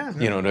 Yeah.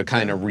 To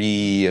kind of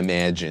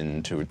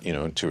reimagine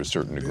to a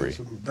certain degree.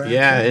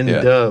 Yeah, in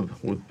dub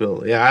with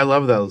Bill. Yeah, I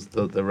love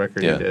the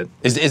record you did.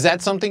 Is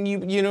that something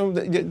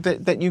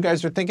that you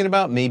guys are thinking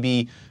about?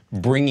 Maybe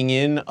bringing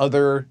in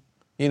other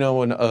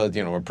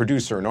a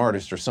producer, an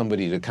artist, or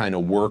somebody to kind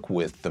of work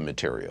with the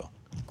material.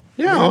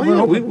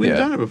 Yeah, we've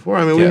done it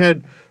before. We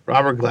had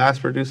Robert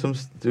Glasper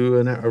do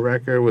a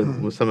record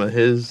with some of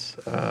his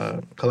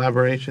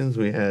collaborations.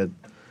 We had,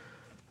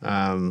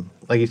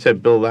 like you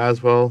said, Bill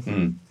Laswell,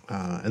 and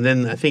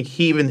then I think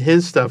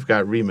his stuff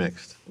got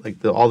remixed.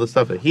 Like all the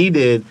stuff that he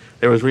did,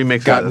 there was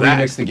remixed. Got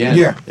remixed again.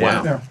 Yeah.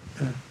 Wow.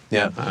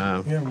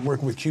 Yeah.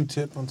 Working with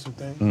Q-Tip on some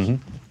things.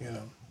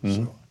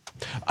 So.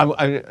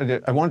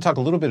 I want to talk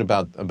a little bit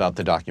about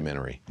the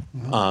documentary,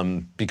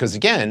 because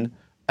again.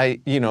 I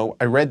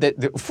read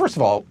that. First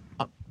of all,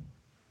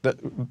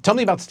 tell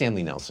me about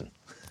Stanley Nelson,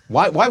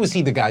 Why was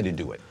he the guy to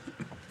do it?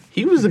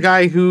 He was the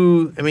guy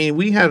who, I mean,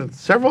 we had at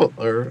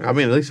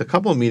least a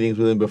couple of meetings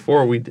with him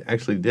before we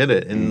actually did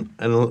it. And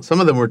some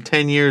of them were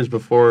 10 years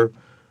before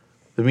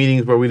the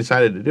meetings where we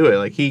decided to do it.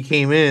 Like, he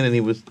came in and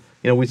he was,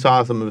 we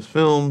saw some of his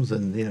films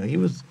and,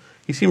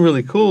 he seemed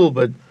really cool,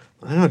 but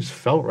I don't know, it just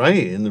felt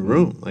right in the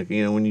room. Like,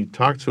 when you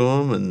talk to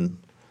him, and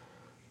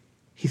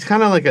he's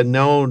kind of like a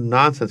no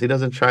nonsense. He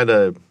doesn't try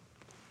to,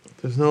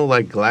 there's no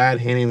like glad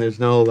handing. There's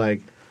no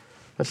like,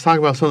 let's talk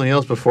about something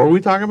else before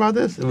we talk about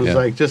this. It was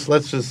like,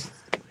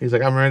 he's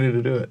like, I'm ready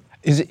to do it.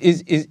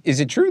 Is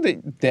it true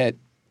that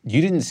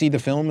you didn't see the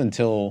film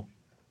until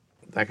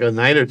like a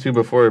night or two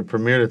before it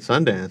premiered at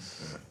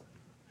Sundance?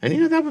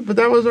 And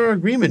that was our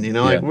agreement.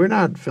 Like, we're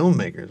not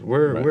filmmakers.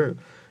 We're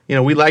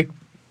we like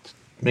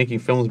making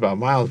films about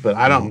Miles, but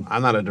I'm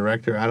not a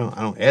director. I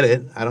don't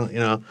edit. I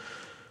don't.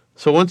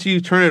 So once you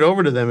turn it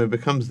over to them, it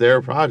becomes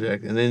their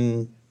project. And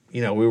then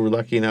we were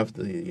lucky enough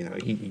to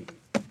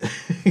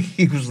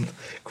he was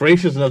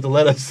gracious enough to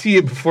let us see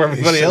it before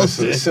everybody else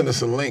did. He sent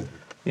us a link.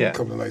 Yeah. A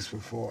couple of nights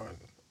before.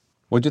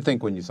 What'd you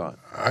think when you saw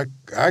it?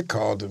 I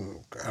called him,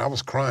 and I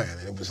was crying.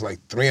 And it was like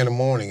 3 a.m,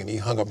 and he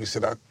hung up. He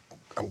said,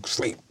 I'm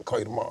asleep. I'll call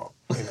you tomorrow.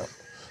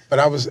 But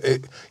I was,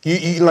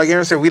 like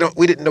Aaron said, we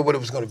didn't know what it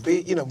was going to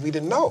be. We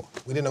didn't know.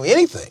 We didn't know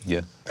anything.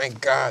 Yeah.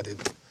 Thank God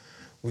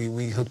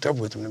we hooked up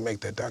with him to make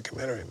that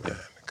documentary, man.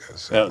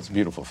 Because it's a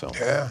beautiful film.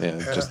 Yeah.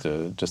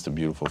 Just a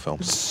beautiful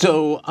film.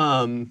 So,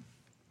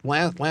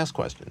 last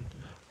question.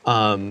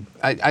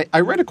 I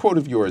read a quote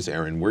of yours,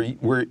 Aaron,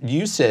 where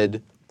you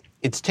said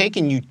it's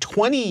taken you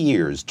 20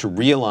 years to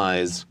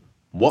realize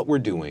what we're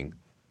doing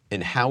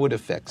and how it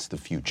affects the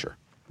future.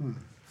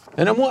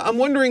 And I'm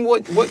wondering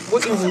what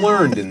you've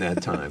learned in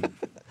that time.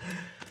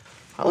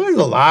 I learned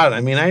a lot.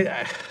 I mean,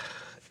 I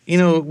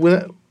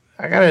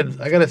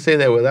gotta say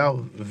that without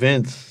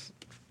Vince,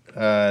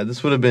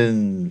 this would have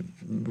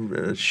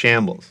been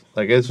shambles.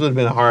 Like, this would have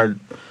been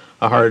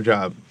a hard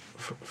job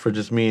for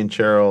just me and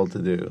Cheryl to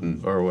do,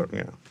 or what.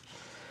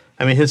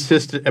 I mean,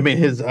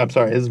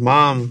 his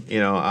mom.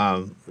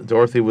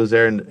 Dorothy was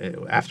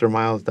there after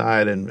Miles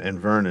died, and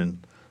Vernon,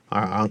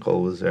 our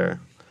uncle, was there.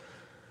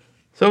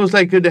 So it was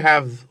like good to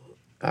have,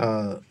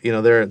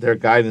 their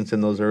guidance in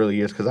those early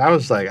years, because I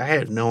was like, I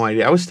had no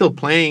idea. I was still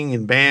playing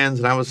in bands,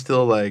 and I was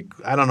still like,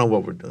 I don't know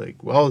what we're doing.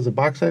 Well, is the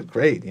box set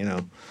great?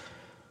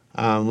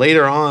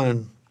 Later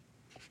on,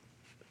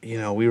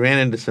 we ran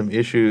into some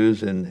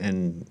issues,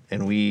 and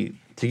we,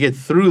 to get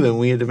through them,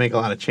 we had to make a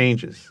lot of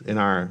changes in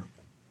our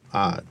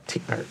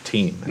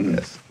team, I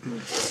guess.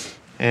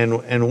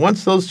 And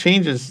once those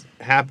changes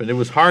happened, it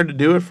was hard to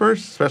do at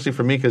first, especially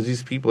for me, because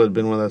these people had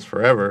been with us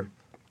forever.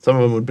 Some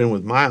of them had been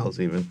with Miles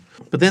even.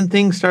 But then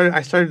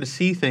I started to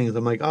see things.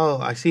 I'm like, oh,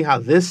 I see how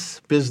this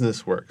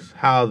business works,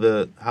 how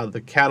the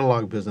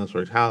catalog business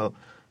works, how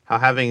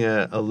having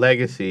a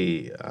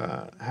legacy,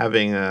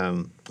 having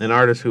an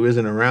artist who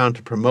isn't around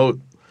to promote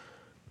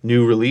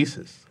new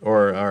releases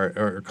or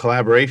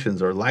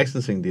collaborations or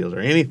licensing deals or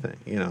anything,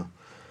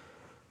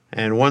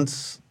 And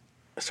once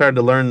I started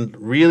to learn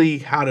really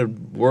how to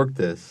work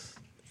this,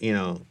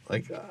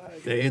 like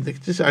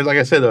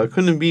I said, though, it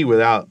couldn't be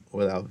without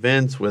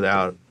Vince,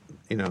 without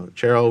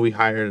Cheryl. We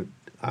hired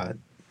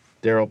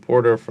Daryl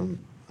Porter from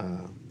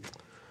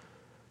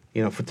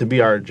to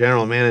be our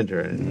general manager,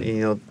 and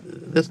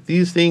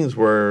these things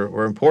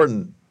were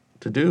important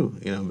to do,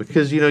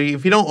 because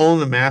if you don't own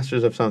the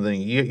masters of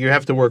something, you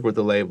have to work with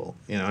the label.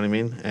 You know what I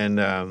mean? And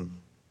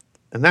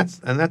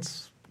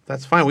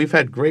that's fine. We've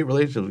had great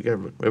relationships. We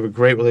have a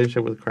great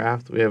relationship with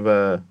Kraft. We have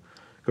a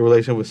good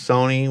relationship with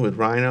Sony, with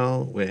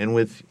Rhino, and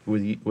with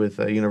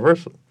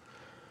Universal.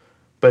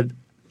 But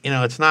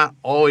it's not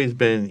always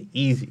been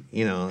easy.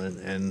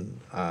 And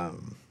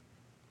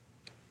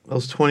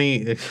those 20.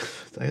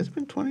 It's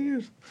been 20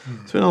 years.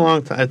 It's been a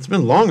long time. It's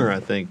been longer, I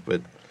think.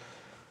 But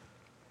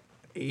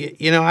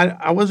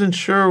I wasn't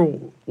sure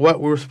what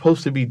we were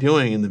supposed to be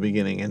doing in the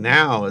beginning, and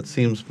now it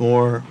seems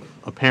more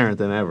apparent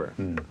than ever.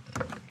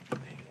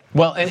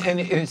 Well, and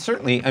it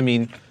certainly,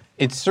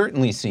 it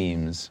certainly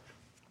seems,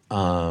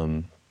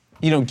 given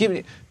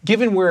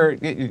where,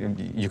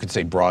 you could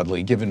say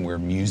broadly, given where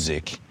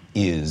music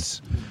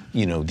is,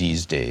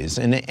 these days,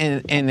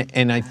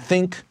 and I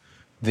think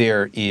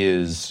there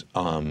is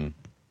a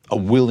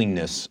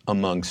willingness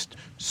amongst,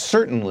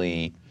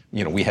 certainly,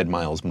 we had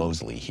Miles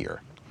Mosley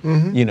here.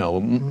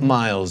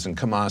 Miles and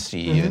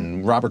Kamasi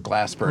and Robert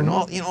Glasper and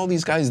all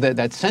these guys,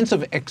 that sense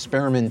of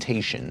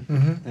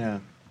experimentation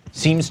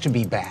seems to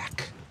be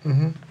back.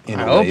 In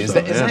a way. Is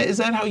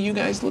that how you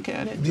guys look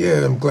at it?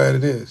 Yeah, I'm glad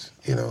it is.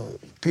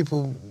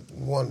 People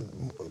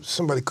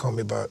somebody called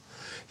me about,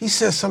 he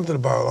said something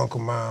about Uncle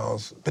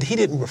Miles, but he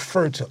didn't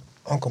refer to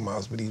Uncle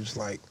Miles, but he was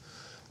like,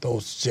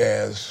 those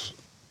jazz,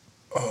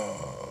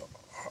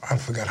 I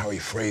forgot how he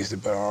phrased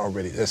it, but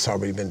that's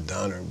already been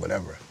done or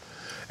whatever.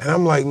 And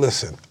I'm like,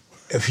 listen,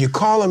 if you're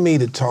calling me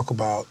to talk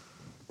about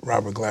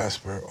Robert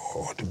Glasper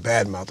or to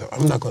badmouth him,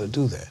 I'm not going to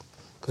do that,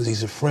 because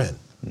he's a friend.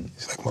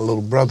 He's like my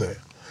little brother.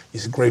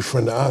 He's a great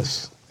friend to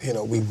us.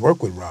 We've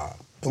worked with Rob,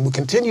 and we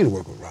continue to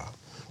work with Rob,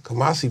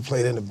 Kamasi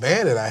played in a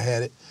band that I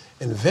had it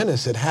in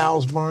Venice at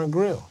Hal's Bar and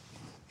Grill.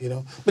 You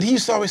know, but he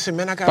used to always say,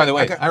 "Man, I got." By the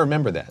way, I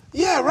remember that.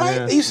 Yeah, right.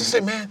 Yeah. He used to say,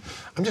 "Man,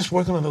 I'm just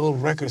working on a little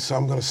record, so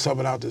I'm going to sub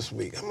it out this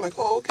week." I'm like,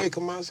 "Oh, okay,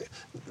 Kamasi."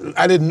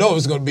 I didn't know it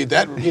was going to be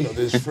that. You know,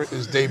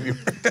 his debut.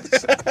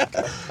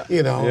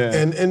 You know, Yeah.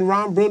 and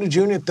Ron Bruner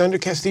Jr.,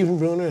 Thundercat, Stephen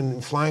Bruner,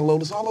 and Flying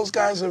Lotus, all those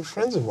guys are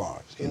friends of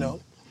ours. You know,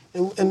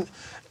 and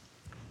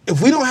if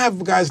we don't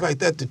have guys like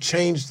that to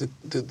change the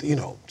you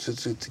know,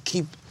 to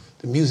keep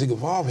the music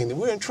evolving, then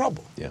we're in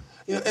trouble. Yeah.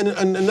 You know,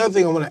 and another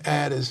thing I want to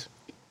add is,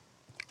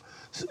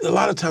 a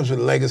lot of times with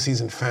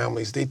legacies and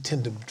families, they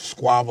tend to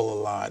squabble a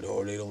lot,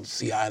 or they don't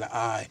see eye to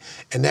eye,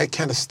 and that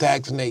kind of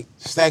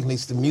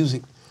stagnates the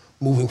music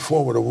moving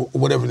forward, or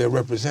whatever they're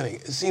representing.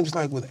 It seems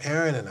like with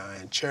Aaron and I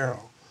and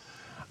Cheryl,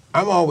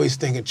 I'm always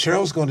thinking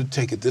Cheryl's going to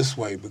take it this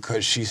way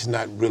because she's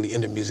not really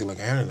into music like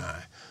Aaron and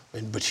I,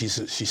 but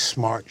she's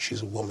smart,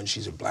 she's a woman,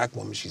 she's a black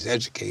woman, she's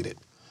educated,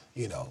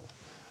 you know.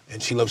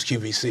 And she loves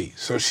QVC,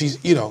 so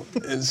she's, you know,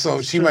 and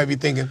so she might be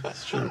thinking,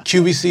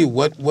 QVC,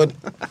 what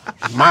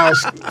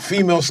Miles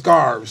female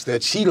scarves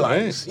that she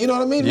likes, you know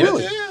what I mean? Yeah.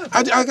 Really,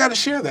 I got to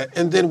share that.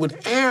 And then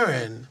with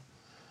Aaron,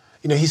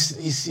 you know, he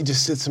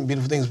just said some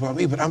beautiful things about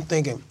me, but I'm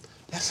thinking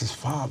that's his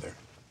father,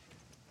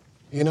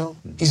 you know.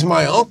 He's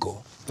my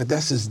uncle, but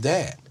that's his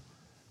dad.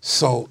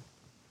 So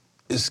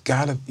it's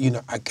gotta, you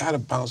know, I gotta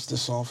bounce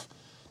this off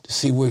to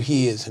see where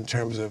he is in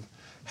terms of,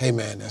 hey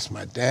man, that's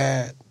my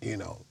dad, you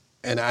know.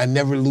 And I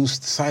never lose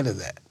sight of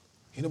that,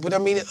 you know. But I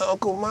mean,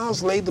 Uncle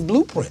Miles laid the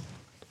blueprint.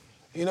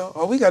 You know,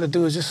 all we got to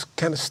do is just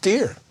kind of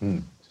steer.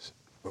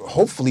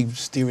 Hopefully,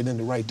 steer it in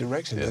the right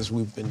direction as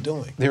we've been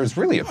doing. There's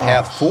really a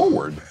path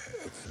forward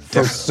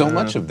for so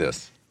much of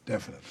this.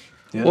 Definitely.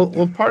 Yeah.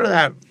 Well, part of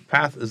that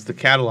path is the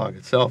catalog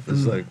itself.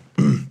 Is like,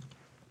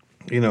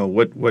 you know,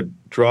 what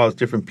draws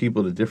different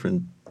people to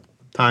different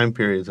time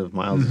periods of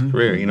Miles'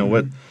 career. You know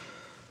what?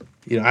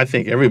 You know, I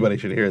think everybody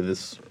should hear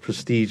this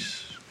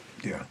Prestige.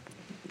 Yeah.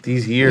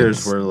 These years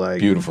It's were like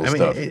beautiful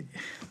stuff.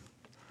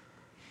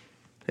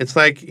 It's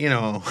like, you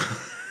know,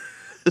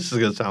 this is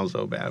gonna sound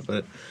so bad,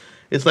 but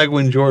it's like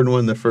when Jordan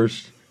won the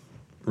first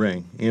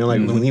ring. You know,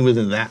 like when he was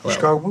in that level.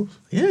 Chicago Bulls?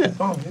 Yeah.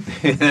 Oh,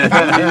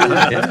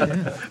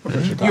 yeah.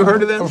 You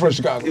heard of them? I'm from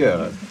Chicago.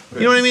 Yeah. You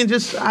know what I mean?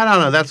 Just I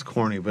don't know. That's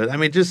corny, but I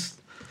mean, just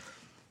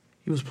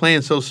he was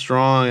playing so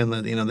strong,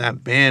 and you know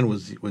that band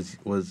was you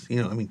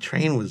know, I mean,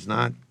 Train was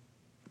not.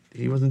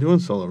 He wasn't doing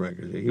solo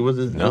records. He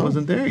wasn't. No. He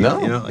wasn't there yet. No.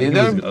 You know, like, You he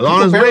know, was people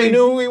on his barely way.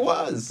 knew who he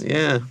was.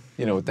 Yeah.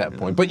 You know, at that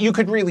point. But you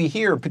could really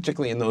hear,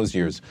 particularly in those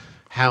years,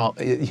 how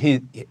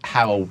he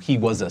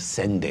was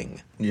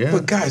ascending. Yeah.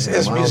 But guys,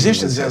 as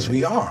musicians as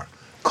we are,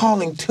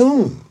 calling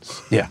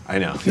tunes. Yeah, I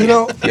know. You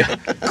know, Yeah.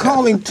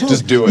 calling tunes.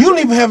 Just do it. You don't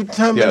even have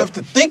time Yeah. enough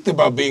to think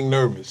about being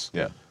nervous.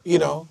 Yeah. You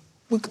know,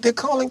 they're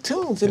calling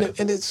tunes, and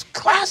it's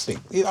classic.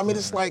 You know, I mean,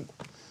 it's like,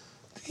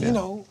 you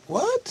know,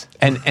 what?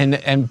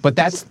 But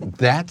that's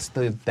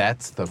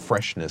the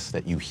freshness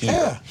that you hear.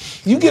 Yeah.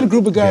 You get a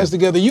group of guys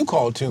together, you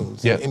call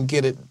tunes, Yeah. and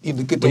get it. You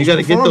know, get Well, those you got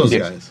to get those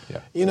performances. guys.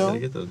 Yeah. You know, gotta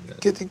get those guys.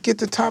 get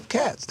the top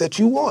cats that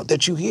you want,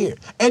 that you hear,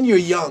 and you're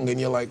young,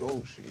 and you're like,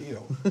 oh, you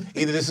know,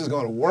 either this is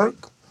going to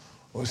work,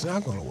 or it's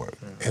not going to work,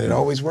 and it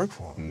always worked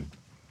for them,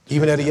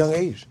 even at a young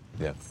age.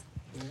 Yeah.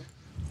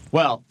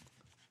 Well,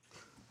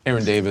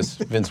 Aaron Davis,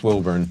 Vince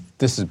Wilburn,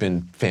 this has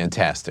been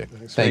fantastic.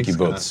 Thank you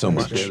both Scott. so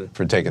much Appreciate it.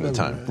 for taking the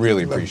time.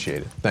 Really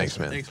appreciate it. Thanks,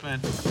 man. Thanks, man.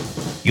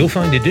 You'll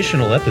find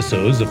additional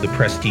episodes of the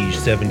Prestige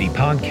 70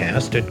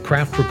 podcast at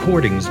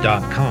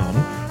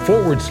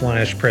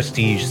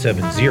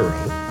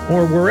craftrecordings.com/prestige70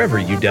 or wherever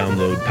you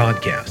download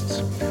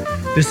podcasts.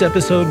 This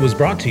episode was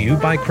brought to you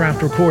by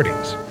Craft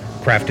Recordings,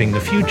 crafting the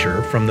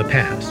future from the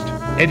past.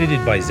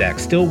 Edited by Zach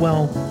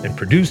Stillwell and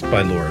produced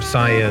by Laura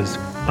Saez,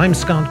 I'm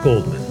Scott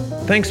Goldman.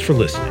 Thanks for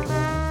listening.